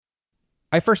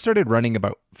I first started running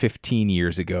about 15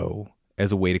 years ago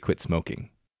as a way to quit smoking.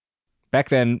 Back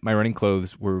then, my running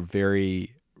clothes were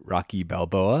very Rocky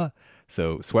Balboa,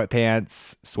 so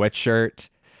sweatpants, sweatshirt.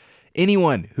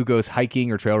 Anyone who goes hiking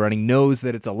or trail running knows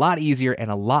that it's a lot easier and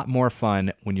a lot more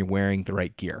fun when you're wearing the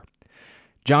right gear.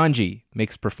 Janji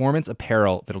makes performance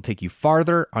apparel that'll take you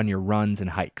farther on your runs and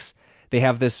hikes. They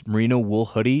have this merino wool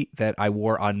hoodie that I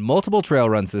wore on multiple trail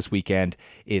runs this weekend.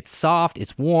 It's soft,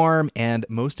 it's warm, and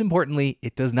most importantly,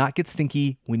 it does not get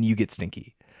stinky when you get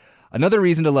stinky. Another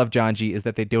reason to love Janji is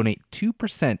that they donate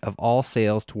 2% of all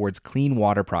sales towards clean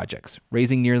water projects,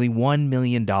 raising nearly $1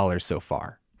 million so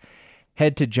far.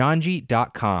 Head to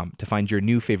janji.com to find your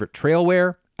new favorite trail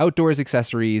wear, outdoors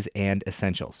accessories, and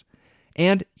essentials.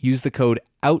 And use the code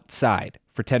OUTSIDE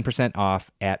for 10%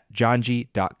 off at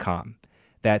janji.com.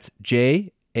 That's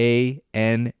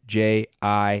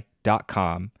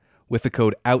JANJI.com with the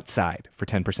code OUTSIDE for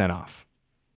 10% off.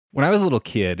 When I was a little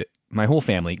kid, my whole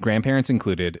family, grandparents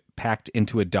included, packed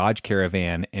into a Dodge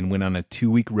Caravan and went on a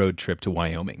 2-week road trip to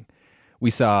Wyoming. We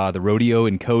saw the rodeo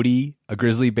in Cody, a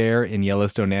grizzly bear in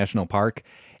Yellowstone National Park,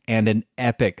 and an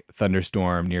epic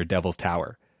thunderstorm near Devil's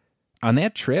Tower. On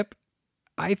that trip,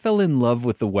 I fell in love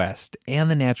with the West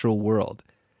and the natural world.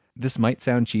 This might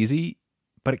sound cheesy,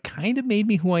 but it kind of made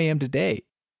me who I am today.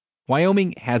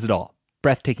 Wyoming has it all.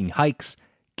 Breathtaking hikes,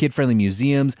 kid-friendly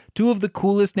museums, 2 of the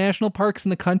coolest national parks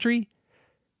in the country.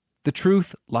 The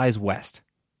truth lies west.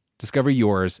 Discover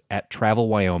yours at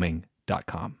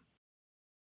travelwyoming.com.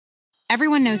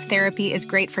 Everyone knows therapy is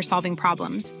great for solving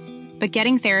problems, but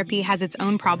getting therapy has its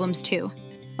own problems too,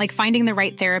 like finding the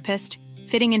right therapist,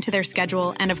 fitting into their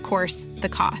schedule, and of course, the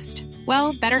cost.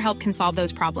 Well, BetterHelp can solve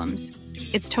those problems.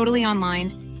 It's totally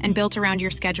online and built around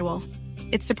your schedule.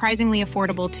 It's surprisingly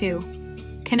affordable, too.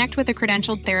 Connect with a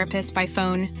credentialed therapist by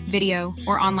phone, video,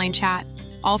 or online chat,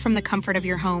 all from the comfort of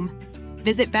your home.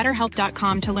 Visit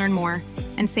BetterHelp.com to learn more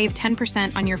and save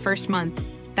 10% on your first month.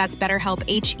 That's BetterHelp,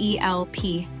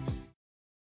 H-E-L-P.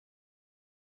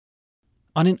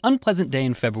 On an unpleasant day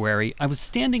in February, I was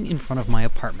standing in front of my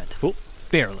apartment. Ooh.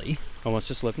 Barely. Almost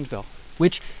just slipped and fell.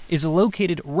 Which is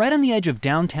located right on the edge of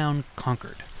downtown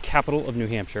Concord. Capital of New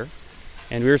Hampshire.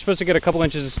 And we were supposed to get a couple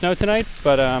inches of snow tonight,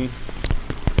 but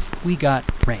we got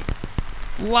rain.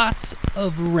 Lots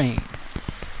of rain.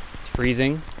 It's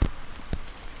freezing.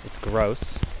 It's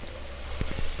gross.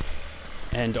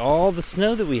 And all the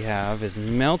snow that we have is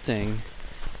melting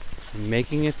and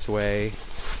making its way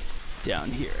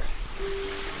down here.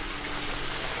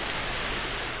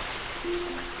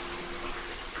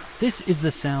 This is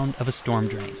the sound of a storm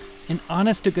drain, an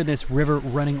honest-to-goodness river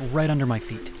running right under my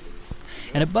feet.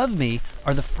 And above me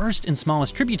are the first and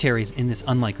smallest tributaries in this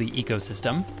unlikely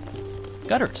ecosystem,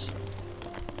 gutters.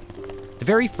 The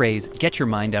very phrase, "get your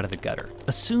mind out of the gutter,"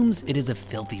 assumes it is a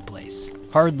filthy place,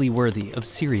 hardly worthy of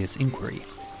serious inquiry.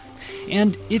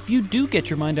 And if you do get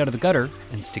your mind out of the gutter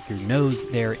and stick your nose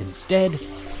there instead,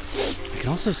 I can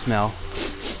also smell,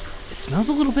 it smells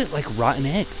a little bit like rotten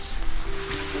eggs.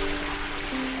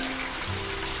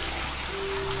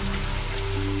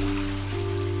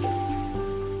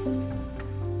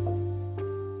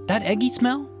 That eggy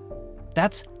smell?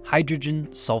 That's hydrogen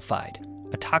sulfide,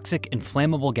 a toxic and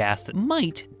flammable gas that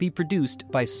might be produced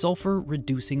by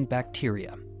sulfur-reducing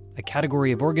bacteria, a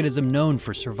category of organism known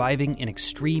for surviving in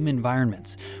extreme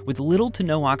environments with little to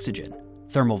no oxygen,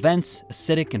 thermal vents,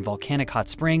 acidic and volcanic hot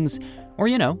springs, or,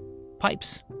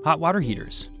 pipes, hot water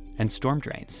heaters, and storm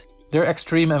drains. They're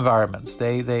extreme environments.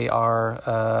 They are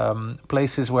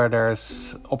places where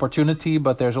there's opportunity,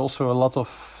 but there's also a lot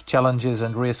of challenges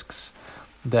and risks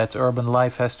that urban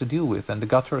life has to deal with, and the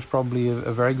gutter is probably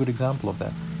a very good example of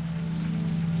that.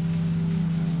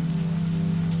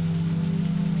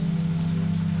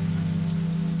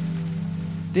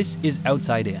 This is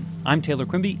Outside In. I'm Taylor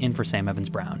Quimby, in for Sam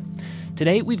Evans-Brown.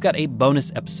 Today, we've got a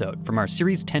bonus episode from our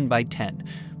series 10 by 10,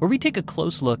 where we take a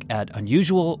close look at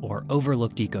unusual or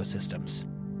overlooked ecosystems.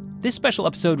 This special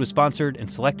episode was sponsored and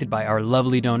selected by our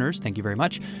lovely donors, thank you very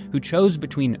much, who chose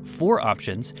between 4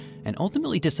 options and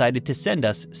ultimately decided to send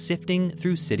us sifting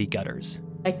through city gutters.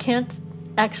 I can't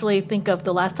actually think of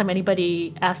the last time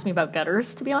anybody asked me about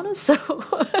gutters, to be honest, so...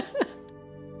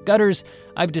 Gutters,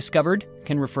 I've discovered,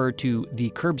 can refer to the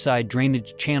curbside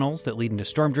drainage channels that lead into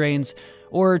storm drains,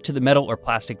 or to the metal or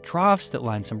plastic troughs that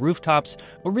line some rooftops,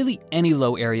 or really any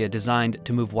low area designed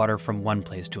to move water from one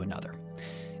place to another.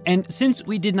 And since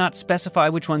we did not specify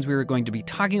which ones we were going to be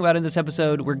talking about in this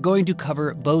episode, we're going to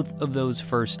cover both of those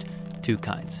first 2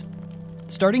 kinds.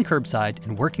 Starting curbside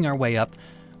and working our way up,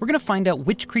 we're going to find out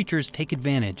which creatures take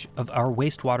advantage of our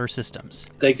wastewater systems.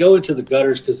 They go into the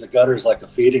gutters because the gutter is like a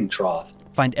feeding trough.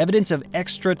 find evidence of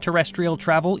extraterrestrial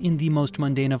travel in the most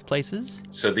mundane of places.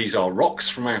 So these are rocks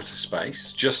from outer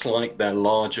space, just like their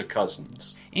larger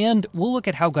cousins. And we'll look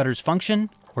at how gutters function,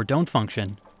 or don't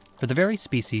function, for the very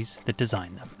species that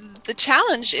design them. The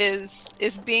challenge is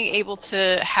being able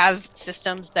to have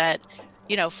systems that,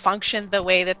 function the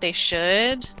way that they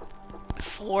should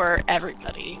for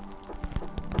everybody.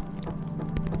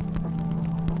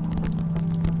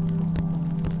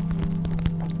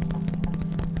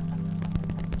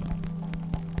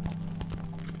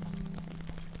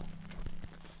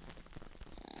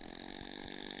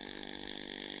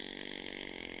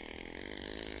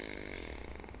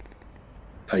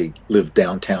 I lived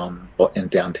in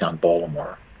downtown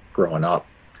Baltimore growing up,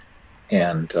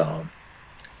 and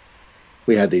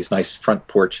we had these nice front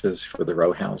porches for the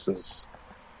row houses,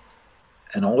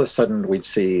 and all of a sudden we'd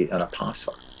see an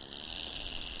opossum.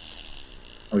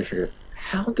 And we figured,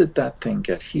 how did that thing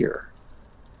get here?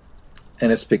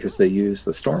 And it's because they use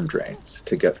the storm drains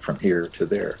to get from here to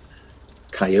there.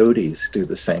 Coyotes do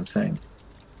the same thing.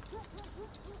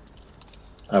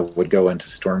 I would go into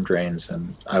storm drains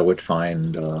and I would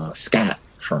find scat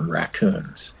from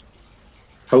raccoons.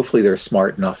 Hopefully they're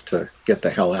smart enough to get the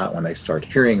hell out when they start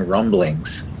hearing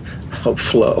rumblings of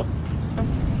flow.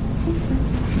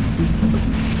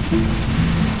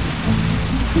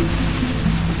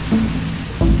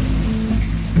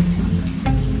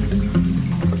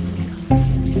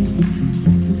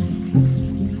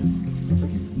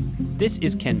 This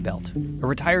is Ken Belt, a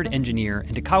retired engineer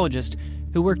and ecologist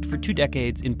who worked for 2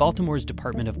 decades in Baltimore's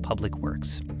Department of Public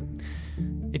Works.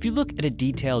 If you look at a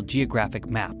detailed geographic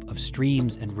map of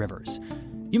streams and rivers,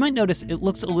 you might notice it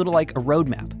looks a little like a road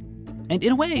map. And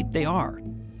in a way, they are.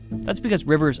 That's because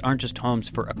rivers aren't just homes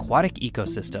for aquatic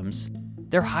ecosystems,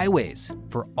 they're highways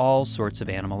for all sorts of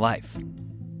animal life.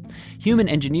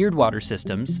 Human-engineered water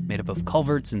systems, made up of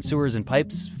culverts and sewers and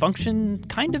pipes, function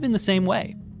kind of in the same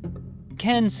way.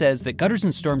 Ken says that gutters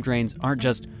and storm drains aren't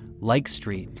just like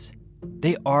streams.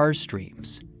 They are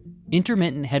streams,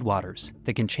 intermittent headwaters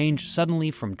that can change suddenly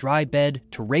from dry bed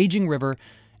to raging river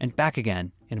and back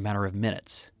again in a matter of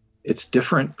minutes. It's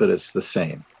different, but it's the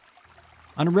same.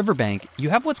 On a riverbank, you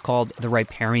have what's called the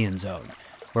riparian zone,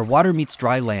 where water meets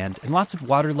dry land and lots of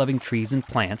water-loving trees and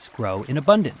plants grow in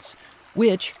abundance,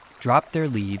 which drop their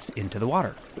leaves into the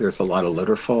water. There's a lot of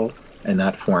litter fall, and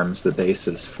that forms the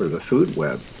basis for the food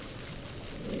web.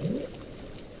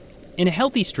 In a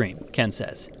healthy stream, Ken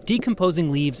says,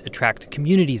 decomposing leaves attract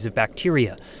communities of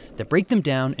bacteria that break them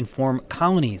down and form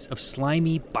colonies of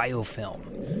slimy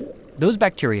biofilm. Those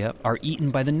bacteria are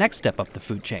eaten by the next step up the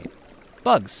food chain,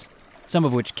 bugs, some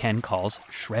of which Ken calls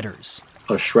shredders.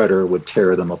 A shredder would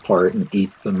tear them apart and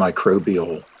eat the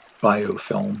microbial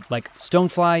biofilm. Like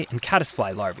stonefly and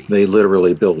caddisfly larvae. They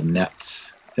literally build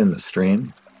nets in the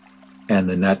stream, and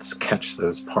the nets catch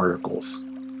those particles.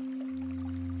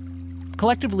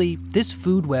 Collectively, this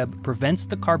food web prevents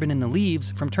the carbon in the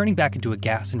leaves from turning back into a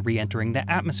gas and re-entering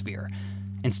the atmosphere,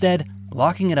 instead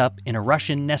locking it up in a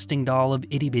Russian nesting doll of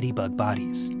itty-bitty bug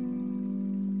bodies.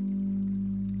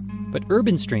 But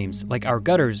urban streams, like our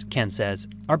gutters, Ken says,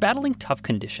 are battling tough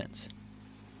conditions.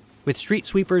 With street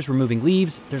sweepers removing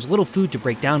leaves, there's little food to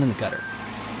break down in the gutter.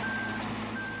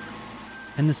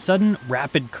 And the sudden,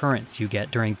 rapid currents you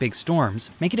get during big storms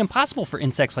make it impossible for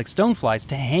insects like stoneflies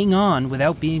to hang on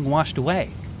without being washed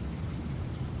away.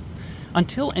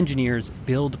 Until engineers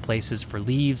build places for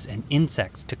leaves and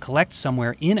insects to collect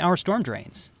somewhere in our storm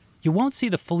drains, you won't see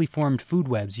the fully formed food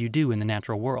webs you do in the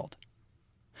natural world.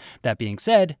 That being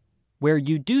said, where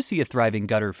you do see a thriving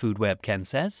gutter food web, Ken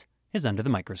says, is under the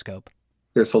microscope.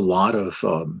 There's a lot of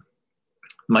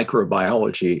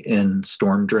microbiology in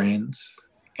storm drains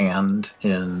and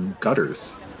in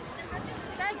gutters.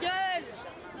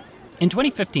 In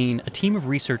 2015, a team of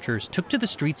researchers took to the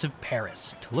streets of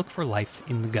Paris to look for life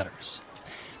in the gutters.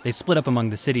 They split up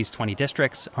among the city's 20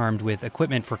 districts, armed with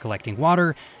equipment for collecting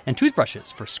water and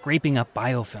toothbrushes for scraping up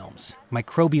biofilms,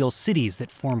 microbial cities that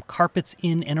form carpets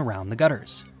in and around the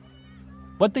gutters.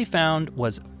 What they found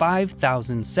was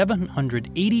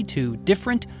 5,782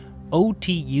 different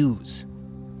OTUs,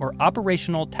 or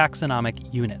operational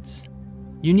taxonomic units.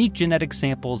 Unique genetic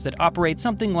samples that operate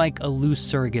something like a loose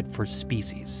surrogate for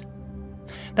species.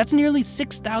 That's nearly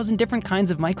 6,000 different kinds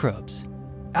of microbes.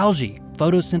 Algae,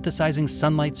 photosynthesizing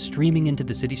sunlight streaming into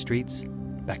the city streets.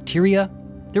 Bacteria.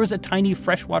 There was a tiny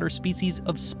freshwater species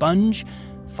of sponge.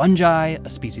 Fungi, a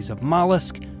species of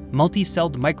mollusk.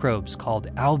 Multi-celled microbes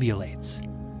called alveolates.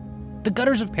 The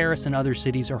gutters of Paris and other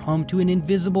cities are home to an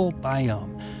invisible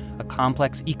biome, a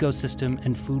complex ecosystem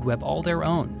and food web all their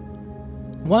own.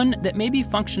 One that may be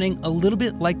functioning a little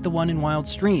bit like the one in wild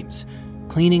streams,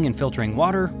 cleaning and filtering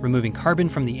water, removing carbon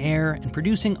from the air, and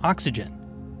producing oxygen.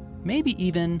 Maybe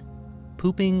even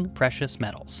pooping precious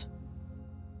metals.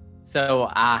 So,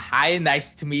 hi,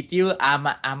 nice to meet you.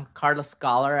 I'm Carlos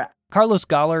Galler. Carlos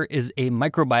Galler is a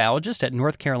microbiologist at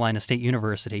North Carolina State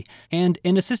University and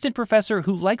an assistant professor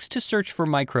who likes to search for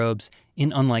microbes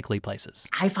in unlikely places.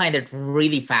 I find it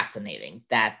really fascinating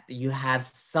that you have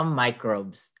some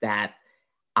microbes that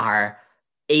are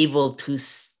able to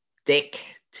stick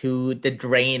to the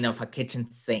drain of a kitchen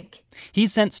sink.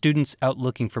 He's sent students out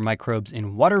looking for microbes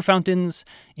in water fountains,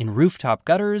 in rooftop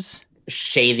gutters.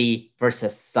 Shady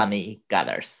versus sunny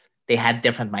gutters. They had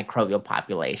different microbial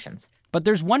populations. But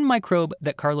there's one microbe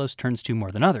that Carlos turns to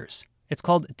more than others. It's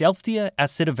called Delphtia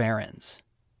acidivarans.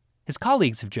 His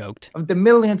colleagues have joked, of the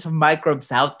millions of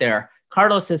microbes out there,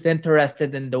 Carlos is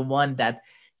interested in the one that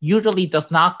usually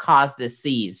does not cause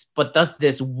disease, but does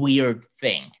this weird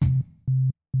thing.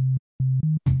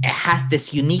 It has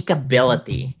this unique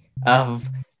ability of,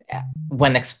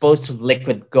 when exposed to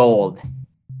liquid gold,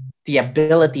 the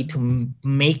ability to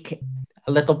make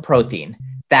a little protein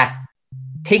that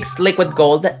takes liquid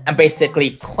gold and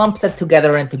basically clumps it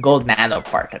together into gold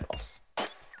nanoparticles.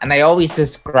 And I always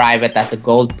describe it as a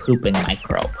gold pooping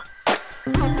microbe.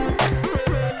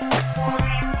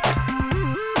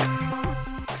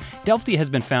 Delphtia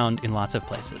has been found in lots of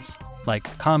places, like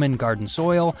common garden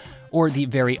soil or the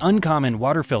very uncommon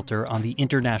water filter on the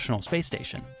International Space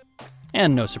Station.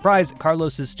 And no surprise,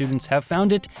 Carlos's students have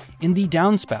found it in the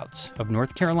downspouts of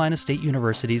North Carolina State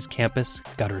University's campus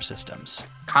gutter systems.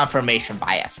 Confirmation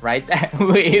bias, right?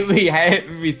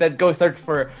 we said go search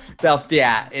for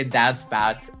Delphtia in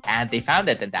downspouts, and they found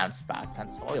it in downspouts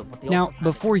and soil. Now,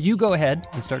 before you go ahead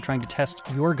and start trying to test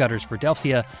your gutters for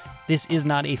Delphtia, this is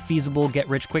not a feasible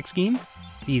get-rich-quick scheme.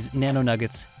 These nano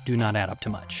nuggets do not add up to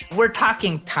much. We're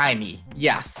talking tiny,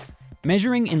 yes.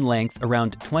 Measuring in length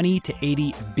around 20 to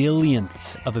 80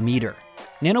 billionths of a meter,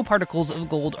 nanoparticles of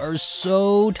gold are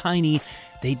so tiny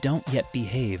they don't yet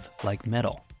behave like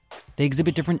metal. They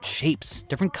exhibit different shapes,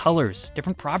 different colors,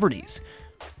 different properties.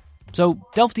 So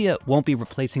Delphtia won't be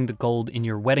replacing the gold in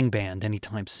your wedding band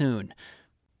anytime soon.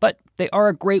 But they are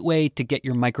a great way to get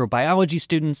your microbiology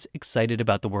students excited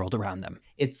about the world around them.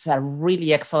 It's a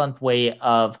really excellent way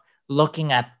of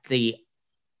looking at the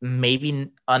maybe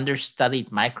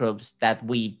understudied microbes that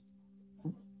we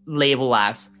label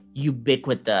as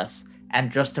ubiquitous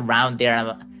and just around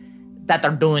there that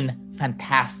are doing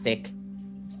fantastic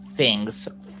things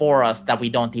for us that we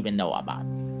don't even know about.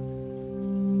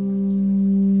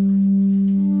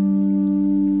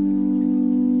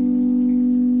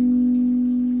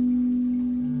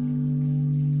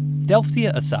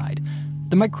 Delphtia aside,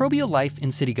 the microbial life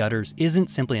in city gutters isn't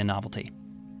simply a novelty.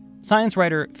 Science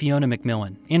writer Fiona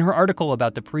McMillan, in her article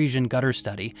about the Parisian gutter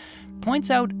study, points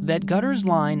out that gutters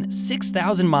line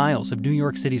 6,000 miles of New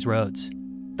York City's roads.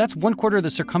 That's 1/4 the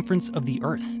circumference of the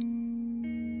Earth.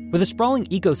 With a sprawling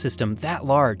ecosystem that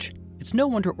large, it's no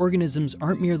wonder organisms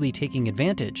aren't merely taking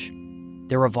advantage,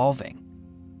 they're evolving.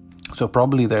 So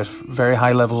probably there's very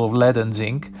high levels of lead and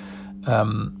zinc.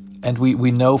 And we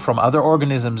know from other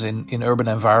organisms in urban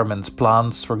environments,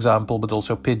 plants, for example, but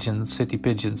also pigeons, city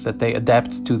pigeons, that they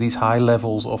adapt to these high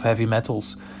levels of heavy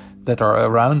metals that are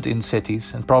around in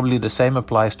cities. And probably the same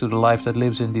applies to the life that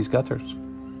lives in these gutters.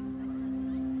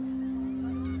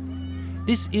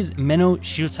 This is Menno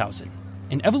Schiltshausen,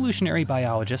 an evolutionary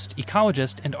biologist,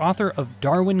 ecologist, and author of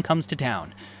Darwin Comes to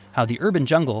Town, How the Urban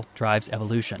Jungle Drives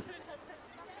Evolution.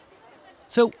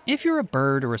 So if you're a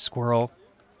bird or a squirrel,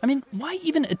 why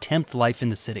even attempt life in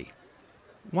the city?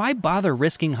 Why bother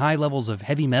risking high levels of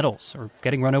heavy metals or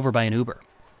getting run over by an Uber?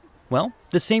 Well,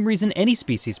 the same reason any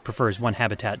species prefers one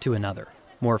habitat to another.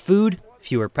 More food,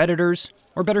 fewer predators,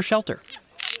 or better shelter.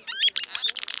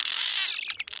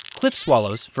 Cliff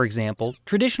swallows, for example,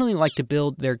 traditionally like to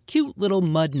build their cute little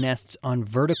mud nests on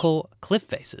vertical cliff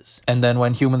faces. And then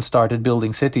when humans started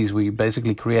building cities, we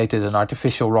basically created an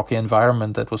artificial rocky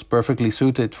environment that was perfectly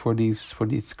suited for these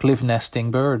cliff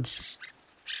nesting birds.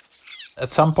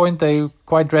 At some point, they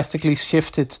quite drastically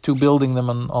shifted to building them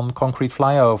on concrete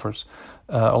flyovers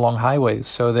along highways.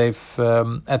 So they've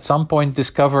at some point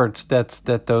discovered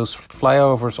that those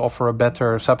flyovers offer a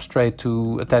better substrate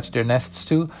to attach their nests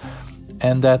to.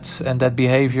 And that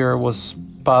behavior was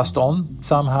passed on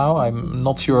somehow. I'm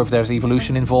not sure if there's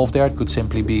evolution involved there. It could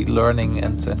simply be learning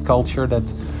and culture that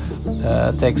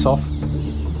takes off.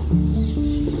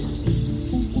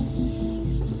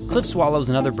 Cliff swallows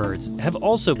and other birds have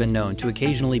also been known to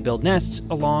occasionally build nests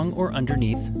along or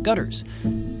underneath gutters.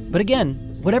 But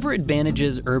again, whatever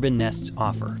advantages urban nests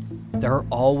offer, there are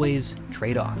always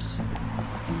trade-offs.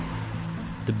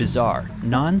 the bizarre,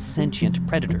 non-sentient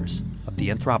predators of the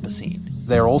Anthropocene.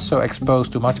 They're also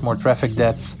exposed to much more traffic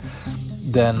deaths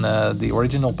than the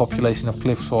original population of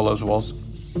cliff swallows was.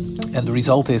 And the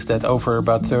result is that over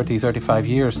about 30-35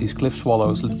 years, these cliff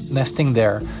swallows nesting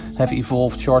there have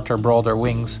evolved shorter, broader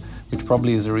wings, which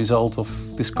probably is a result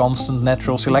of this constant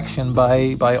natural selection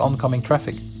by oncoming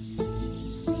traffic.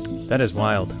 That is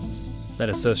wild. That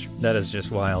is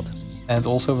just wild. And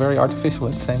also very artificial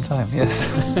at the same time, yes.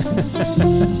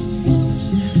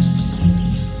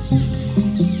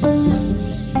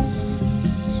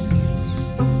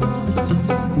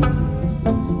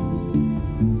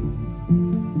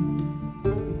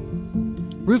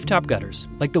 Rooftop gutters,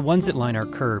 like the ones that line our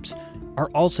curbs, are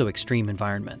also extreme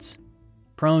environments,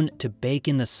 prone to bake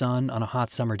in the sun on a hot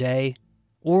summer day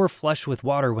or flush with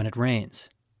water when it rains.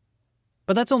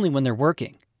 But that's only when they're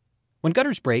working. When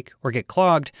gutters break or get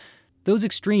clogged, those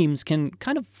extremes can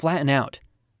kind of flatten out,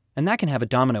 and that can have a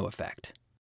domino effect.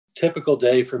 Typical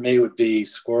day for me would be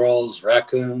squirrels,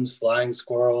 raccoons, flying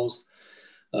squirrels,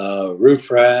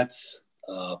 roof rats,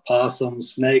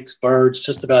 possums, snakes, birds,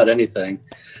 just about anything.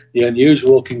 The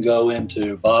unusual can go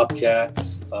into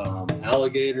bobcats,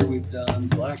 alligator we've done,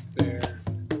 black bear,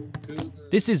 cougar.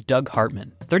 This is Doug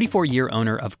Hartman, 34-year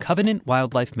owner of Covenant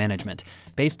Wildlife Management,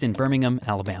 based in Birmingham,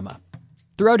 Alabama.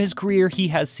 Throughout his career, he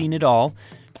has seen it all.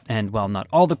 And while not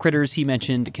all the critters he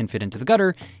mentioned can fit into the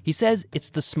gutter, he says it's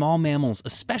the small mammals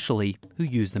especially who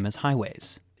use them as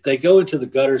highways. They go into the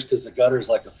gutters because the gutter is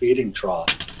like a feeding trough.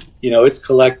 You know, it's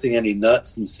collecting any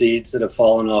nuts and seeds that have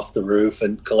fallen off the roof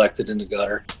and collected in the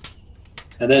gutter.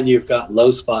 And then you've got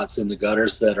low spots in the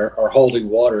gutters that are holding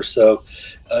water. So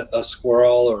a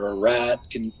squirrel or a rat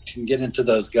can get into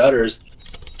those gutters,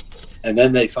 and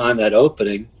then they find that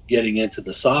opening getting into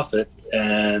the soffit,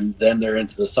 and then they're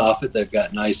into the soffit. They've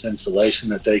got nice insulation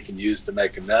that they can use to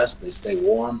make a nest. They stay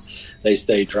warm, they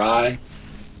stay dry,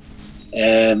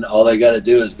 and all they got to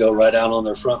do is go right out on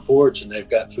their front porch, and they've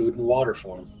got food and water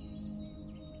for them.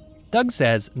 Doug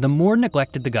says the more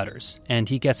neglected the gutters, and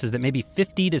he guesses that maybe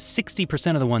 50 to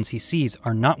 60% of the ones he sees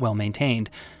are not well maintained,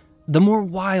 the more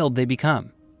wild they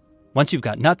become. Once you've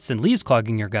got nuts and leaves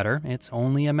clogging your gutter, it's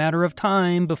only a matter of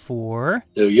time before...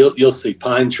 So you'll see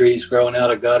pine trees growing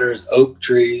out of gutters, oak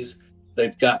trees.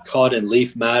 They've got caught in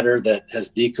leaf matter that has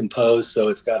decomposed, so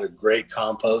it's got a great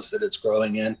compost that it's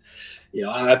growing in. You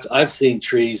know, I've seen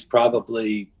trees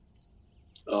probably,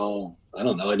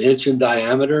 an inch in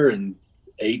diameter and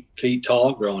 8 feet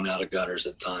tall growing out of gutters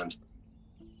at times.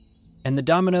 And the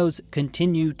dominoes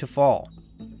continue to fall.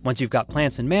 Once you've got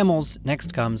plants and mammals,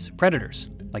 next comes predators,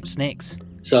 like snakes.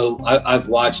 So I've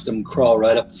watched them crawl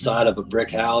right up the side of a brick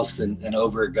house and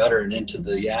over a gutter and into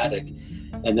the attic.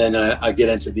 And then I get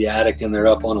into the attic and they're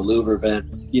up on a louver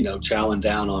vent, you know, chowing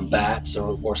down on bats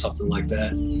or something like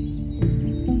that.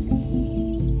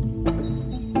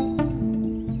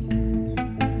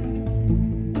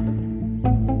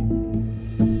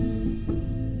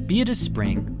 Be it a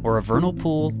spring or a vernal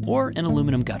pool or an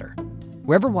aluminum gutter,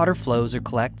 wherever water flows or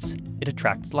collects, it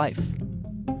attracts life.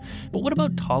 But what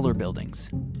about taller buildings?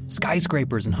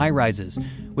 Skyscrapers and high-rises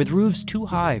with roofs too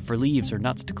high for leaves or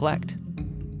nuts to collect.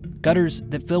 Gutters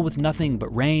that fill with nothing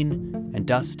but rain and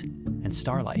dust and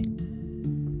starlight.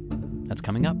 That's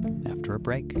coming up after a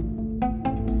break.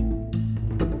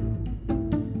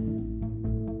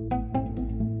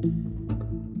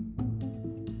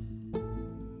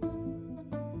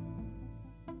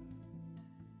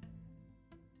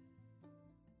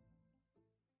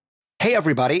 Hey,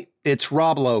 everybody, it's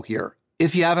Rob Lowe here.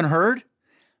 If you haven't heard,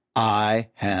 I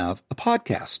have a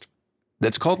podcast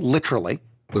that's called Literally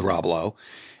with Rob Lowe.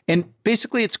 And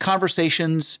basically, it's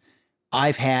conversations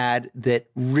I've had that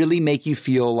really make you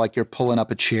feel like you're pulling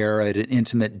up a chair at an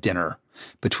intimate dinner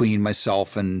between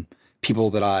myself and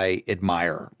people that I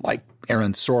admire, like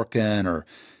Aaron Sorkin or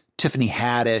Tiffany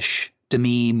Haddish,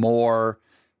 Demi Moore,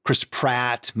 Chris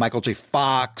Pratt, Michael J.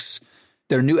 Fox.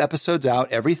 There are new episodes out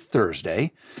every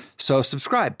Thursday, so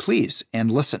subscribe, please,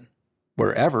 and listen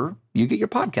wherever you get your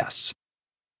podcasts.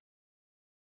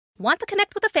 Want to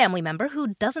connect with a family member who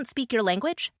doesn't speak your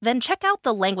language? Then check out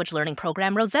the language learning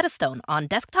program Rosetta Stone on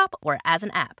desktop or as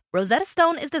an app. Rosetta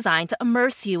Stone is designed to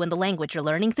immerse you in the language you're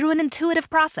learning through an intuitive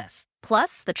process.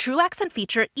 Plus, the True Accent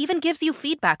feature even gives you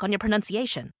feedback on your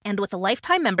pronunciation. And with a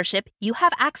lifetime membership, you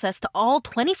have access to all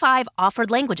 25 offered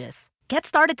languages. Get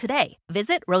started today.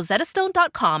 Visit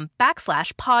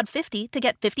rosettastone.com/pod50 to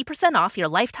get 50% off your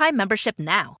lifetime membership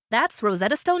now. That's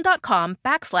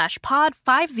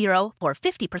rosettastone.com/pod50 for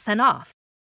 50% off.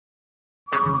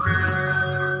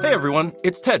 Hey everyone,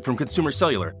 it's Ted from Consumer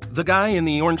Cellular, the guy in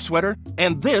the orange sweater,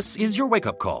 and this is your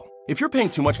wake-up call. If you're paying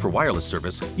too much for wireless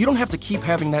service, you don't have to keep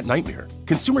having that nightmare.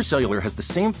 Consumer Cellular has the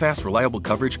same fast, reliable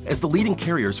coverage as the leading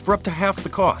carriers for up to half the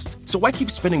cost. So why keep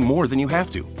spending more than you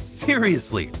have to?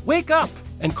 Seriously, wake up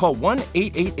and call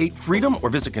 1-888-FREEDOM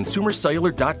or visit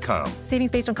consumercellular.com.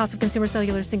 Savings based on cost of Consumer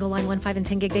Cellular single line 1, 5, and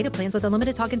 10 gig data plans with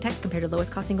unlimited talk and text compared to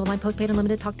lowest cost single line postpaid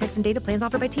unlimited talk, text, and data plans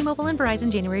offered by T-Mobile and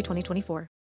Verizon January 2024.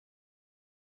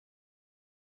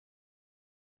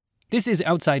 This is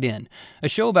Outside In, a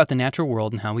show about the natural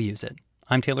world and how we use it.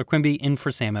 I'm Taylor Quimby, in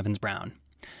for Sam Evans-Brown.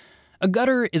 A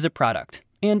gutter is a product,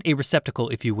 and a receptacle,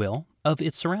 if you will, of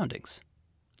its surroundings.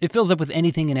 It fills up with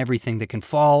anything and everything that can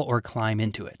fall or climb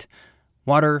into it.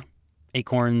 Water,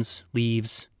 acorns,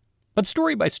 leaves. But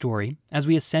story by story, as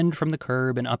we ascend from the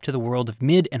curb and up to the world of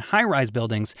mid- and high-rise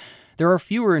buildings, there are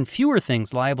fewer and fewer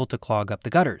things liable to clog up the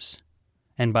gutters.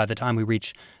 And by the time we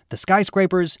reach the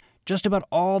skyscrapers, just about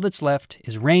all that's left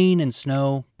is rain and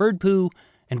snow, bird poo,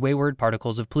 and wayward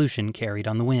particles of pollution carried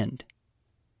on the wind.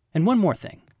 And one more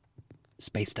thing.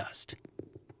 Space dust.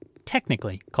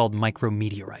 Technically called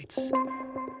micrometeorites.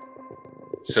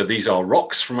 So these are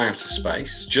rocks from outer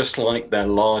space, just like their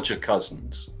larger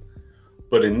cousins.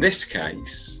 But in this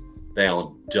case, they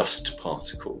are dust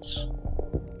particles.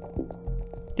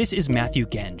 This is Matthew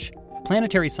Genge,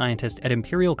 planetary scientist at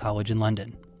Imperial College in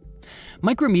London.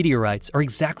 Micrometeorites are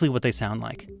exactly what they sound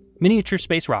like. Miniature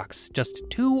space rocks, just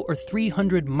 200 or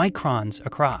 300 microns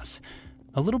across,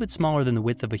 a little bit smaller than the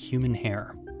width of a human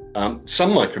hair.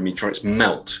 Some micrometeorites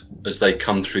melt as they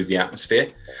come through the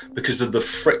atmosphere because of the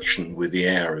friction with the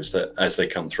air as they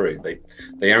come through.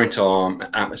 They enter our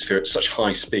atmosphere at such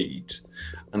high speeds,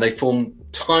 and they form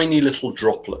tiny little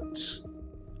droplets.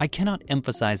 I cannot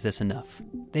emphasize this enough.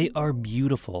 They are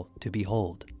beautiful to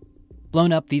behold.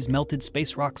 Blown up, these melted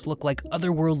space rocks look like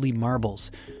otherworldly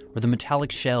marbles or the metallic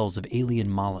shells of alien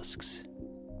mollusks.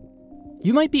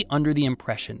 You might be under the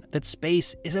impression that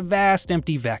space is a vast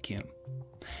empty vacuum.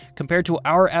 Compared to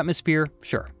our atmosphere,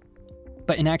 sure.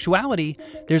 But in actuality,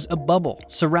 there's a bubble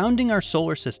surrounding our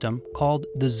solar system called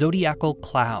the zodiacal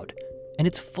cloud, and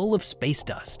it's full of space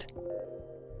dust.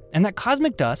 And that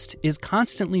cosmic dust is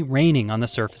constantly raining on the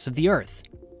surface of the Earth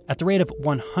at the rate of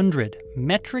 100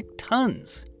 metric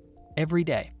tons every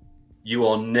day. You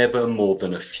are never more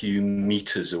than a few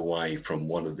meters away from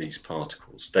one of these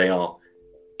particles. They are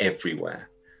everywhere.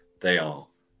 They are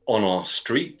on our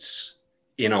streets,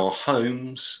 in our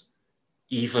homes,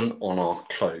 even on our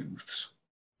clothes.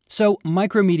 So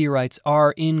micrometeorites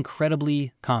are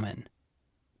incredibly common,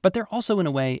 but they're also in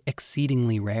a way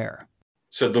exceedingly rare.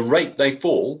 So the rate they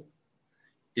fall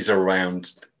is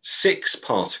around 6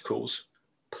 particles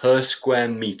per square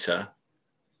meter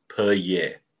per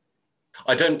year.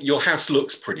 Your house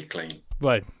looks pretty clean.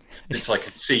 What? It's like I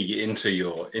can see into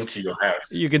your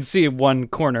house. You can see one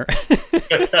corner.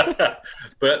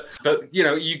 But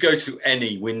you go to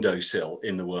any windowsill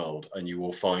in the world and you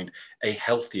will find a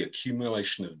healthy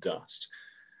accumulation of dust.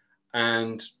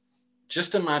 And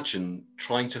just imagine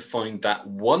trying to find that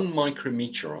one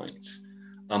micrometeorite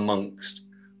amongst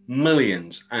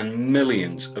millions and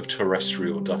millions of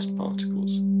terrestrial dust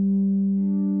particles.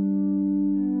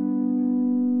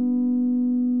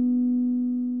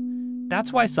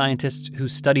 That's why scientists who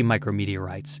study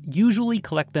micrometeorites usually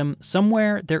collect them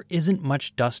somewhere there isn't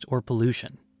much dust or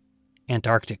pollution.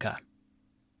 Antarctica.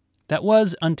 That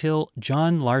was until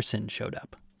John Larson showed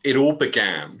up. It all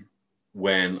began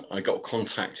when I got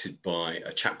contacted by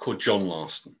a chap called John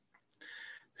Larson,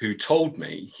 who told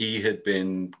me he had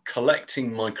been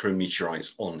collecting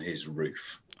micrometeorites on his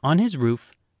roof. On his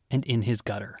roof and in his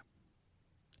gutter.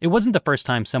 It wasn't the first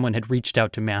time someone had reached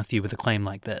out to Matthew with a claim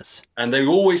like this. And they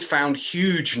always found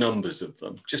huge numbers of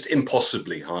them, just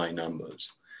impossibly high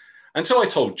numbers. And so I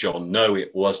told John, no, it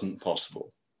wasn't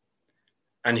possible.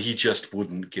 And he just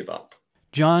wouldn't give up.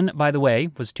 John, by the way,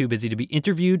 was too busy to be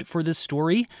interviewed for this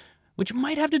story, which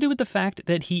might have to do with the fact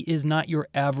that he is not your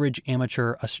average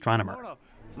amateur astronomer.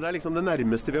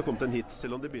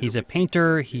 He's a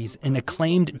painter, he's an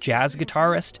acclaimed jazz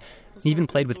guitarist, he even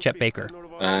played with Chet Baker.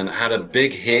 And had a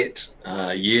big hit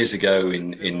years ago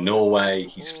in Norway.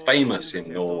 He's famous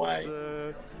in Norway.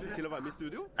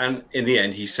 And in the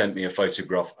end, he sent me a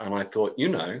photograph, and I thought,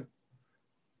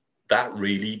 that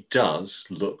really does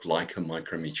look like a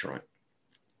micrometeorite.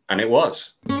 And it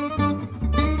was.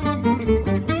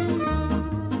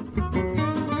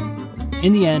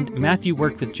 In the end, Matthew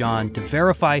worked with John to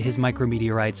verify his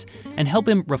micrometeorites and help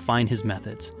him refine his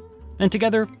methods. And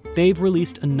together, they've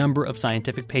released a number of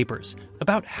scientific papers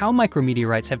about how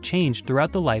micrometeorites have changed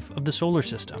throughout the life of the solar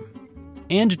system.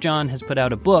 And John has put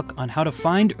out a book on how to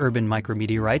find urban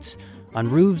micrometeorites on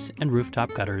roofs and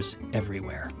rooftop gutters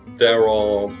everywhere. There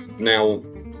are now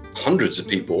hundreds of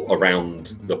people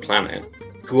around the planet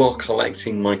who are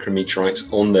collecting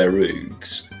micrometeorites on their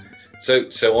roofs. So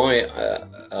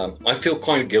I feel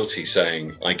quite guilty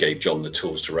saying I gave John the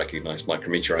tools to recognize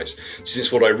micrometeorites,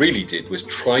 since what I really did was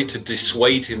try to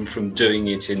dissuade him from doing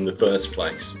it in the first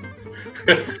place.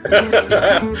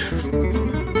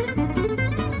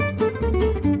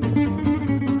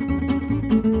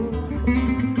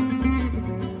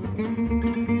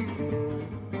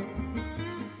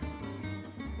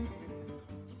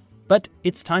 But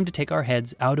it's time to take our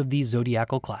heads out of these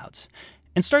zodiacal clouds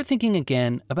and start thinking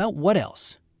again about what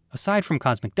else, aside from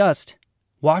cosmic dust,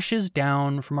 washes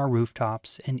down from our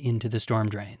rooftops and into the storm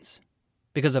drains.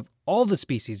 Because of all the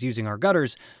species using our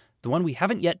gutters, the one we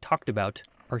haven't yet talked about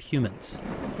are humans.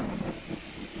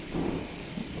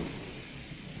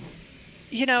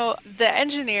 You know, the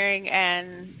engineering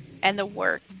and the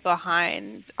work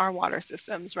behind our water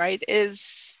systems, right,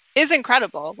 is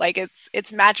incredible. Like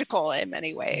it's magical in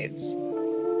many ways.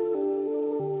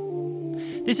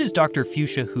 This is Dr.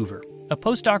 Fuchsia Hoover, a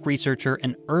postdoc researcher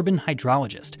and urban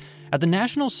hydrologist at the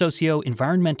National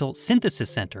Socio-Environmental Synthesis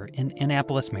Center in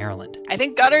Annapolis, Maryland. I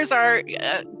think gutters are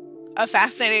a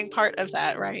fascinating part of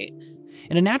that, right?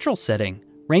 In a natural setting,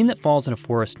 rain that falls in a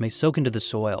forest may soak into the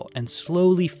soil and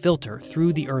slowly filter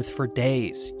through the earth for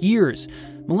days, years,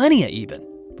 millennia even,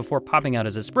 before popping out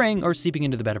as a spring or seeping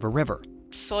into the bed of a river.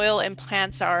 Soil and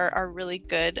plants are really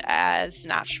good as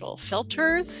natural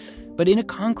filters. But in a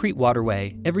concrete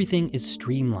waterway, everything is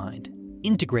streamlined,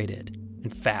 integrated,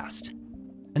 and fast.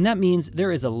 And that means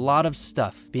there is a lot of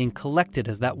stuff being collected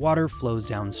as that water flows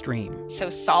downstream. So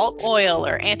salt, oil,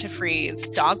 or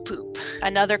antifreeze, dog poop.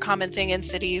 Another common thing in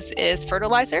cities is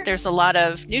fertilizer. There's a lot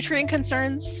of nutrient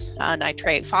concerns,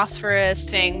 nitrate, phosphorus,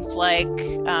 things like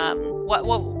what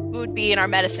would be in our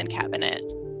medicine cabinet.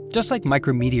 Just like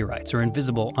micrometeorites are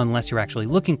invisible unless you're actually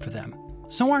looking for them,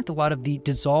 so aren't a lot of the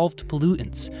dissolved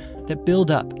pollutants that build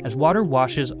up as water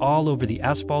washes all over the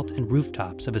asphalt and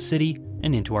rooftops of a city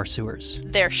and into our sewers.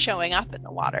 They're showing up in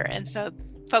the water. And so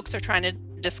folks are trying to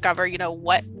discover,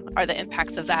 what are the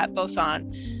impacts of that, both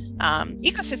on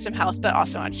ecosystem health, but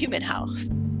also on human health.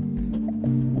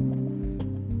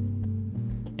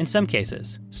 In some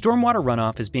cases, stormwater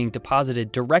runoff is being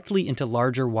deposited directly into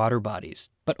larger water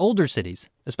bodies, but older cities,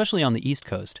 especially on the East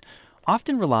Coast,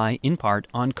 often rely in part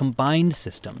on combined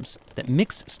systems that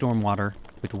mix stormwater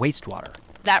with wastewater.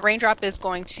 That raindrop is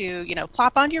going to,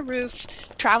 plop on your roof,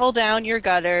 travel down your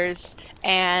gutters,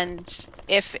 and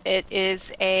if it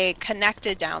is a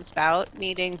connected downspout,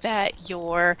 meaning that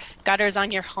your gutters on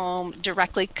your home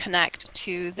directly connect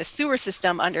to the sewer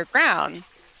system underground,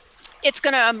 it's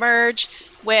going to emerge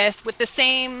with the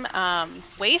same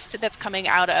waste that's coming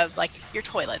out of like your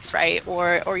toilets, right,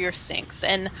 or your sinks,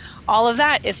 and all of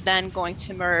that is then going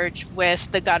to merge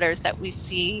with the gutters that we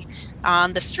see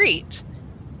on the street.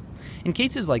 In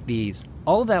cases like these,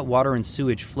 all of that water and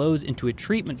sewage flows into a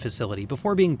treatment facility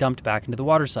before being dumped back into the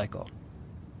water cycle.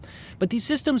 But these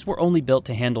systems were only built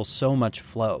to handle so much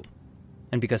flow.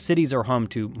 And because cities are home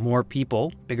to more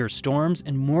people, bigger storms,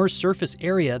 and more surface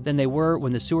area than they were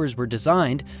when the sewers were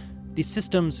designed, these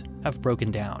systems have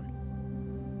broken down.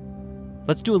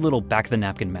 Let's do a little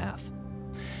back-of-the-napkin math.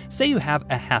 Say you have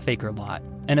a half-acre lot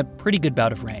and a pretty good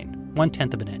bout of rain,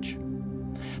 1/10 of an inch.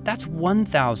 That's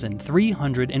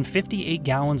 1,358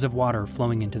 gallons of water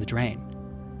flowing into the drain.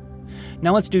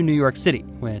 Now let's do New York City,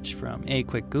 which from a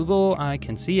quick Google I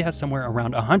can see has somewhere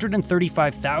around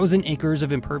 135,000 acres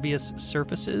of impervious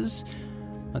surfaces.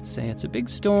 Let's say it's a big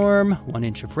storm, 1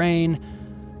 inch of rain.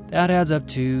 That adds up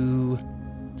to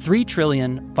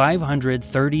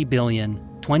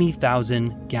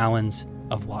 3,530,020,000 gallons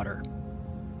of water.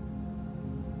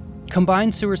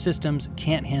 Combined sewer systems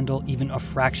can't handle even a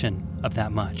fraction of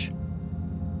that much.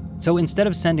 So instead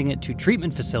of sending it to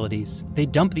treatment facilities, they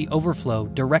dump the overflow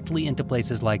directly into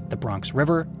places like the Bronx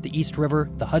River, the East River,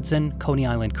 the Hudson, Coney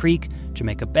Island Creek,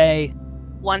 Jamaica Bay.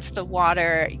 Once the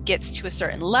water gets to a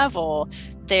certain level,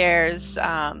 there's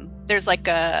like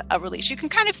a release. You can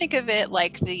kind of think of it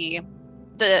like the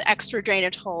extra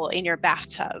drainage hole in your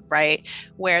bathtub, right?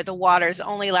 Where the water is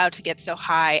only allowed to get so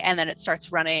high and then it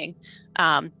starts running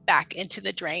back into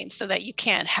the drain so that you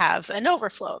can't have an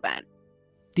overflow event.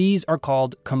 These are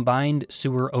called combined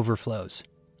sewer overflows.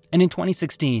 And in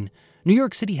 2016, New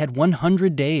York City had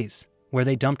 100 days where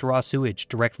they dumped raw sewage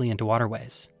directly into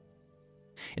waterways.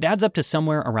 It adds up to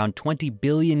somewhere around 20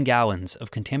 billion gallons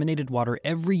of contaminated water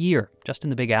every year just in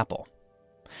the Big Apple.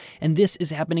 And this is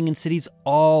happening in cities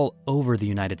all over the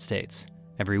United States.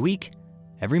 Every week,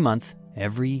 every month,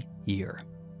 every year.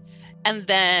 And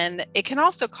then it can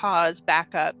also cause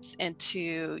backups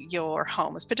into your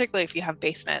homes, particularly if you have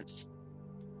basements.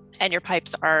 and your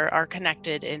pipes are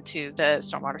connected into the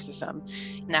stormwater system.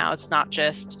 Now it's not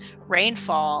just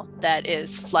rainfall that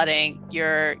is flooding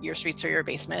your streets or your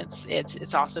basements.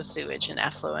 It's also sewage and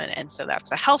effluent, and so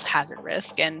that's a health hazard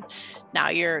risk. And now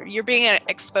you're being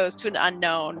exposed to an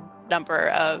unknown number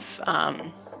of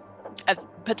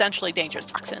potentially dangerous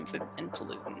toxins and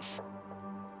pollutants.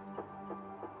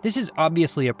 This is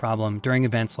obviously a problem during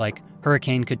events like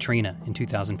Hurricane Katrina in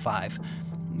 2005.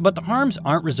 But the harms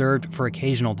aren't reserved for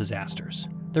occasional disasters.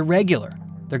 They're regular,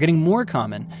 they're getting more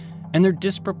common, and they're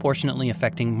disproportionately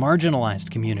affecting marginalized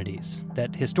communities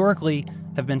that historically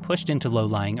have been pushed into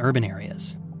low-lying urban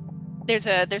areas. There's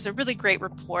a really great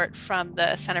report from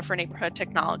the Center for Neighborhood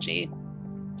Technology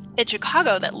in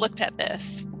Chicago that looked at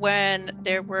this when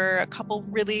there were a couple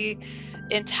really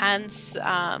intense,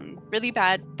 really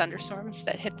bad thunderstorms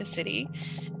that hit the city.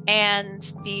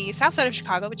 And the south side of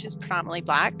Chicago, which is predominantly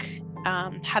Black,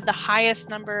 had the highest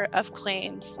number of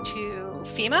claims to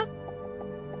FEMA.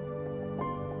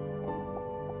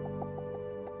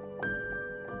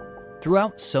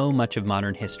 Throughout so much of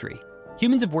modern history,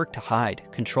 humans have worked to hide,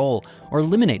 control, or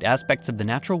eliminate aspects of the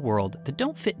natural world that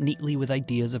don't fit neatly with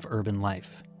ideas of urban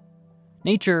life.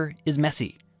 Nature is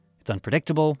messy, it's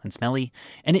unpredictable and smelly,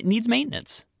 and it needs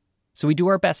maintenance. So we do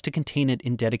our best to contain it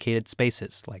in dedicated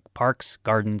spaces like parks,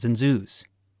 gardens, and zoos.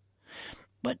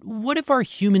 But what if our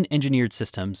human-engineered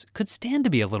systems could stand to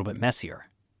be a little bit messier?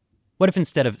 What if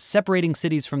instead of separating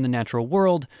cities from the natural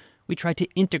world, we tried to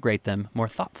integrate them more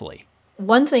thoughtfully?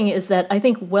 One thing is that I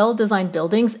think well-designed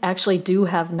buildings actually do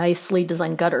have nicely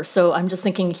designed gutters. So I'm just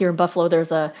thinking here in Buffalo,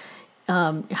 there's a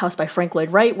house by Frank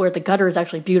Lloyd Wright where the gutter is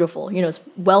actually beautiful. You know, it's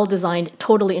well-designed,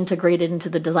 totally integrated into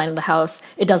the design of the house.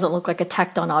 It doesn't look like a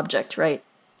tacked-on object, right?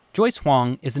 Joyce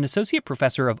Huang is an associate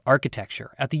professor of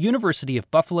architecture at the University of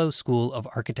Buffalo School of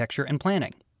Architecture and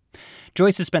Planning.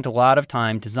 Joyce has spent a lot of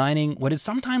time designing what is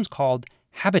sometimes called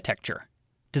habitecture,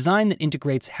 design that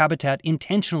integrates habitat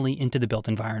intentionally into the built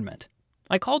environment.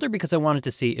 I called her because I wanted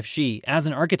to see if she, as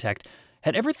an architect,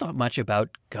 had ever thought much about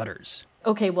gutters.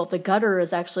 Okay, well, the gutter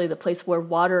is actually the place where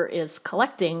water is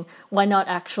collecting. Why not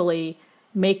actually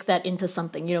make that into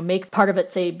something, you know, make part of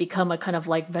it, say, become a kind of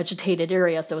like vegetated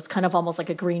area. So it's kind of almost like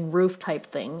a green roof type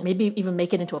thing. Maybe even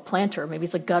make it into a planter. Maybe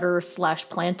it's a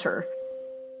gutter/planter.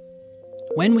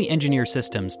 When we engineer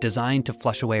systems designed to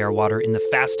flush away our water in the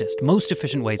fastest, most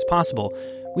efficient ways possible,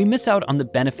 we miss out on the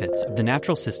benefits of the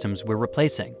natural systems we're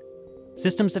replacing.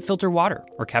 Systems that filter water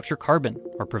or capture carbon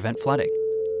or prevent flooding.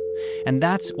 And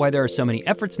that's why there are so many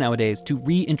efforts nowadays to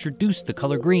reintroduce the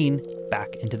color green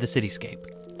back into the cityscape.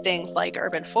 Things like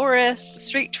urban forests,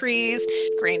 street trees,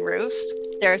 green roofs.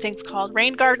 There are things called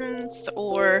rain gardens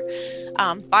or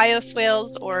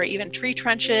bioswales or even tree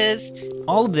trenches.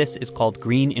 All of this is called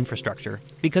green infrastructure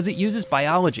because it uses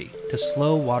biology to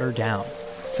slow water down,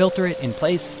 filter it in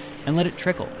place, and let it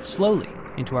trickle slowly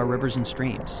into our rivers and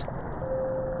streams.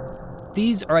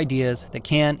 These are ideas that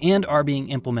can and are being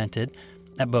implemented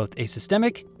at both a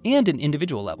systemic and an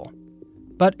individual level.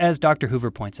 But as Dr.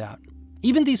 Hoover points out,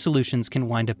 even these solutions can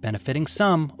wind up benefiting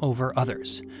some over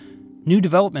others. New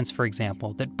developments, for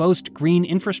example, that boast green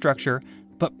infrastructure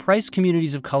but price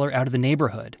communities of color out of the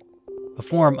neighborhood, a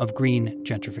form of green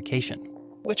gentrification.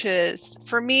 Which is,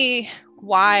 for me,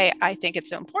 why I think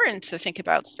it's so important to think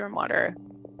about stormwater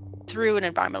through an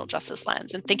environmental justice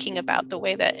lens and thinking about the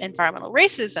way that environmental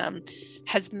racism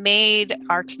has made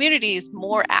our communities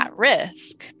more at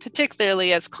risk,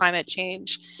 particularly as climate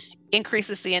change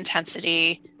increases the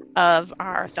intensity of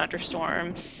our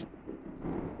thunderstorms.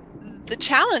 The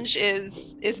challenge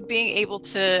is being able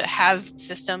to have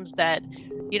systems that,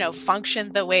 you know,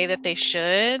 function the way that they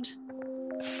should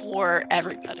for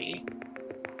everybody.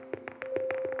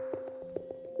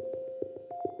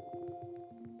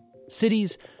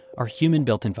 Cities are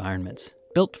human-built environments,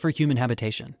 built for human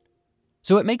habitation.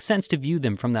 So it makes sense to view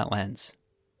them from that lens.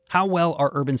 How well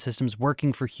are urban systems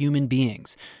working for human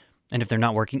beings? And if they're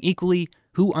not working equally,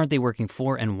 who aren't they working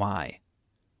for and why?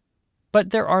 But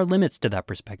there are limits to that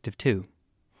perspective, too.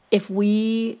 If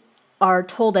we are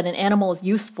told that an animal is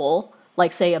useful,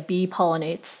 like, say, a bee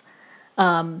pollinates,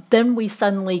 then we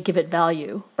suddenly give it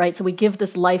value, right? So we give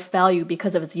this life value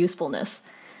because of its usefulness.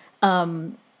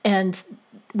 And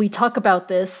we talk about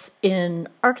this in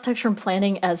architecture and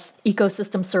planning as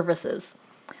ecosystem services.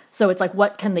 So it's like,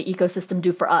 what can the ecosystem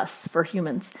do for us, for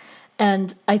humans?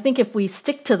 And I think if we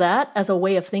stick to that as a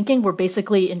way of thinking, we're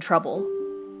basically in trouble.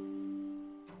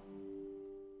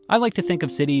 I like to think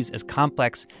of cities as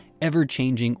complex,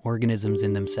 ever-changing organisms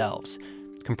in themselves,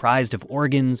 comprised of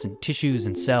organs and tissues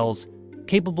and cells,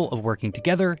 capable of working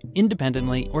together,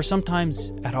 independently, or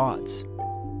sometimes at odds.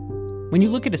 When you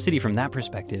look at a city from that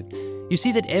perspective, you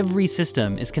see that every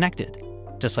system is connected.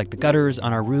 Just like the gutters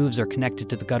on our roofs are connected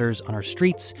to the gutters on our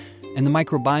streets, and the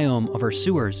microbiome of our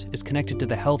sewers is connected to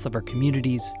the health of our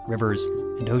communities, rivers,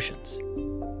 and oceans.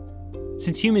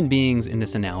 Since human beings in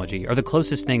this analogy are the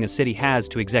closest thing a city has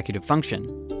to executive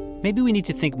function, maybe we need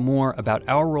to think more about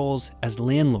our roles as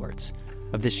landlords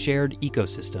of this shared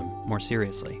ecosystem more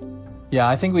seriously. Yeah,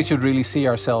 I think we should really see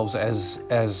ourselves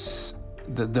as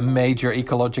the major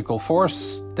ecological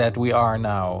force that we are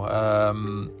now.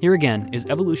 Here again is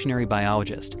evolutionary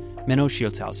biologist Menno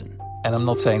Schildhausen. And I'm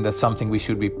not saying that's something we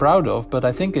should be proud of, but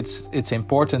I think it's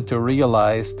important to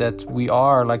realize that we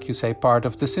are, like you say, part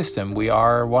of the system. We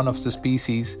are one of the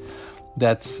species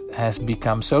that has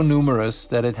become so numerous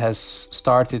that it has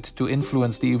started to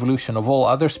influence the evolution of all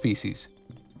other species.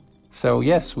 So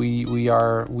yes, we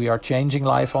are changing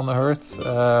life on the Earth,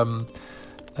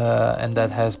 and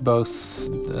that has both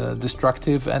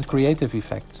destructive and creative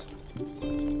effects.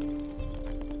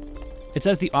 It's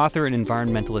as the author and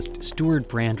environmentalist Stewart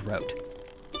Brand wrote,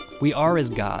 "We are as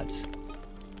gods,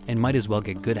 and might as well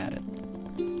get good at it."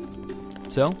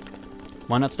 So,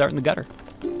 why not start in the gutter?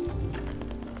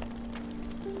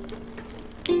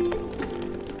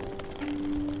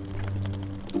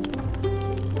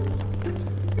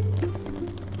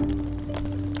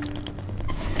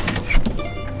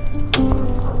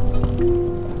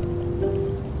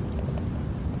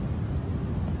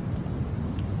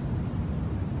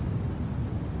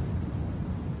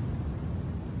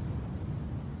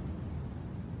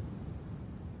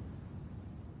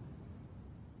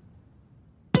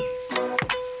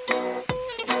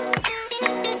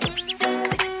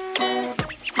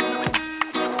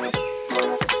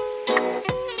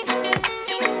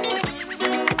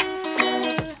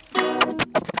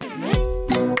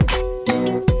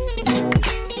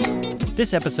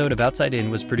 This episode of Outside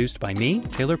In was produced by me,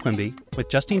 Taylor Quimby, with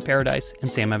Justine Paradise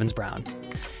and Sam Evans-Brown.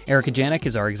 Erica Janik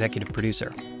is our executive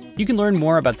producer. You can learn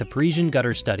more about the Parisian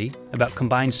Gutter Study, about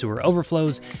combined sewer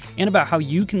overflows, and about how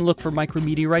you can look for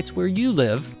micrometeorites where you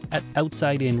live at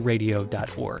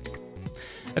outsideinradio.org.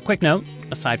 A quick note,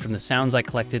 aside from the sounds I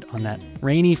collected on that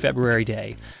rainy February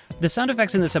day, the sound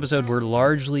effects in this episode were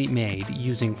largely made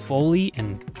using Foley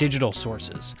and digital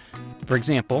sources. For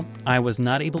example, I was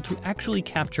not able to actually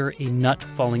capture a nut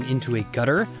falling into a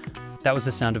gutter. That was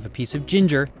the sound of a piece of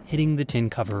ginger hitting the tin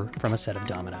cover from a set of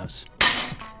dominoes.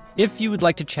 If you would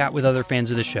like to chat with other fans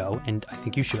of the show, and I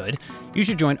think you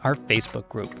should join our Facebook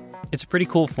group. It's a pretty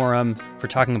cool forum for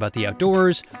talking about the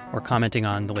outdoors or commenting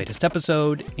on the latest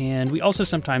episode, and we also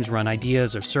sometimes run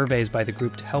ideas or surveys by the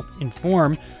group to help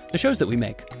inform the shows that we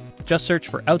make. Just search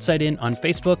for Outside In on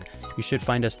Facebook. You should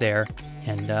find us there,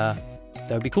 and that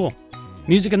would be cool.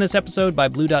 Music in this episode by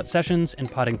Blue Dot Sessions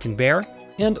and Poddington Bear,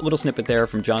 and a little snippet there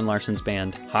from John Larsson's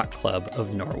band Hot Club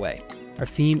of Norway. Our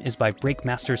theme is by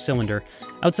Breakmaster Cylinder.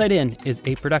 Outside In is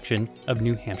a production of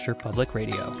New Hampshire Public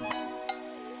Radio.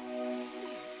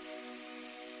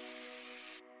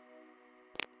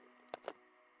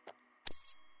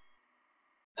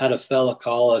 Had a fella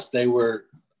call us. They were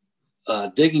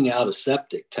digging out a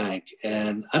septic tank,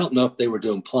 and I don't know if they were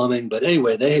doing plumbing, but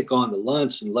anyway, they had gone to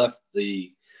lunch and left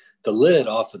the lid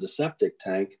off of the septic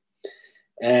tank,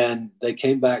 and they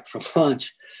came back from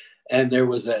lunch, and there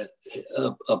was a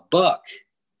buck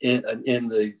in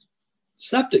the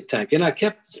septic tank, and I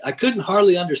couldn't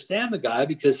hardly understand the guy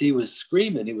because he was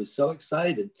screaming. He was so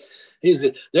excited. He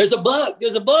said, "There's a buck!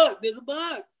 There's a buck! There's a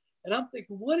buck!" And I'm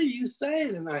thinking, what are you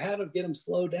saying? And I had to get him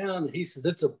slow down. And he says,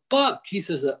 "It's a buck." He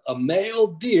says, a male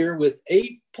deer with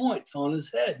 8 points on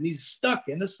his head, and he's stuck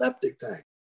in a septic tank.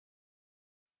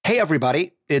 Hey,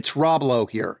 everybody, it's Rob Lowe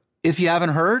here. If you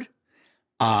haven't heard,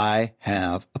 I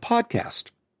have a podcast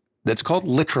that's called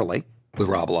Literally with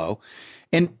Rob Lowe.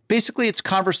 And basically, it's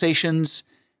conversations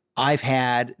I've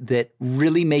had that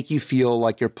really make you feel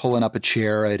like you're pulling up a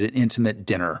chair at an intimate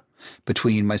dinner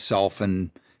between myself and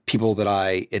people that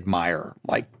I admire,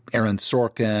 like Aaron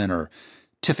Sorkin or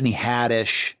Tiffany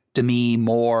Haddish, Demi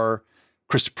Moore,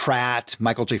 Chris Pratt,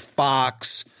 Michael J.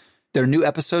 Fox. There are new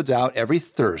episodes out every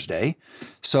Thursday.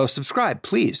 So subscribe,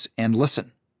 please, and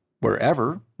listen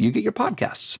wherever you get your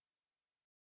podcasts.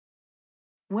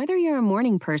 Whether you're a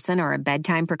morning person or a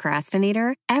bedtime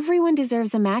procrastinator, everyone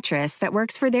deserves a mattress that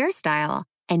works for their style.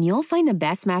 And you'll find the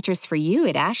best mattress for you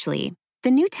at Ashley.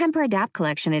 The new Tempur-Adapt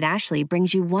collection at Ashley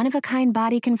brings you one-of-a-kind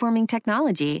body-conforming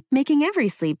technology, making every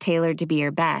sleep tailored to be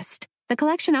your best. The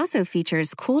collection also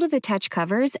features cool-to-the-touch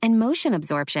covers and motion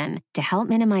absorption to help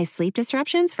minimize sleep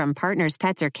disruptions from partners,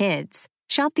 pets, or kids.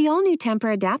 Shop the all-new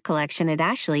Tempur-Adapt collection at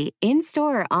Ashley,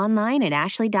 in-store or online at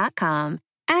ashley.com.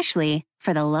 Ashley,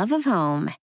 for the love of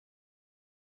home.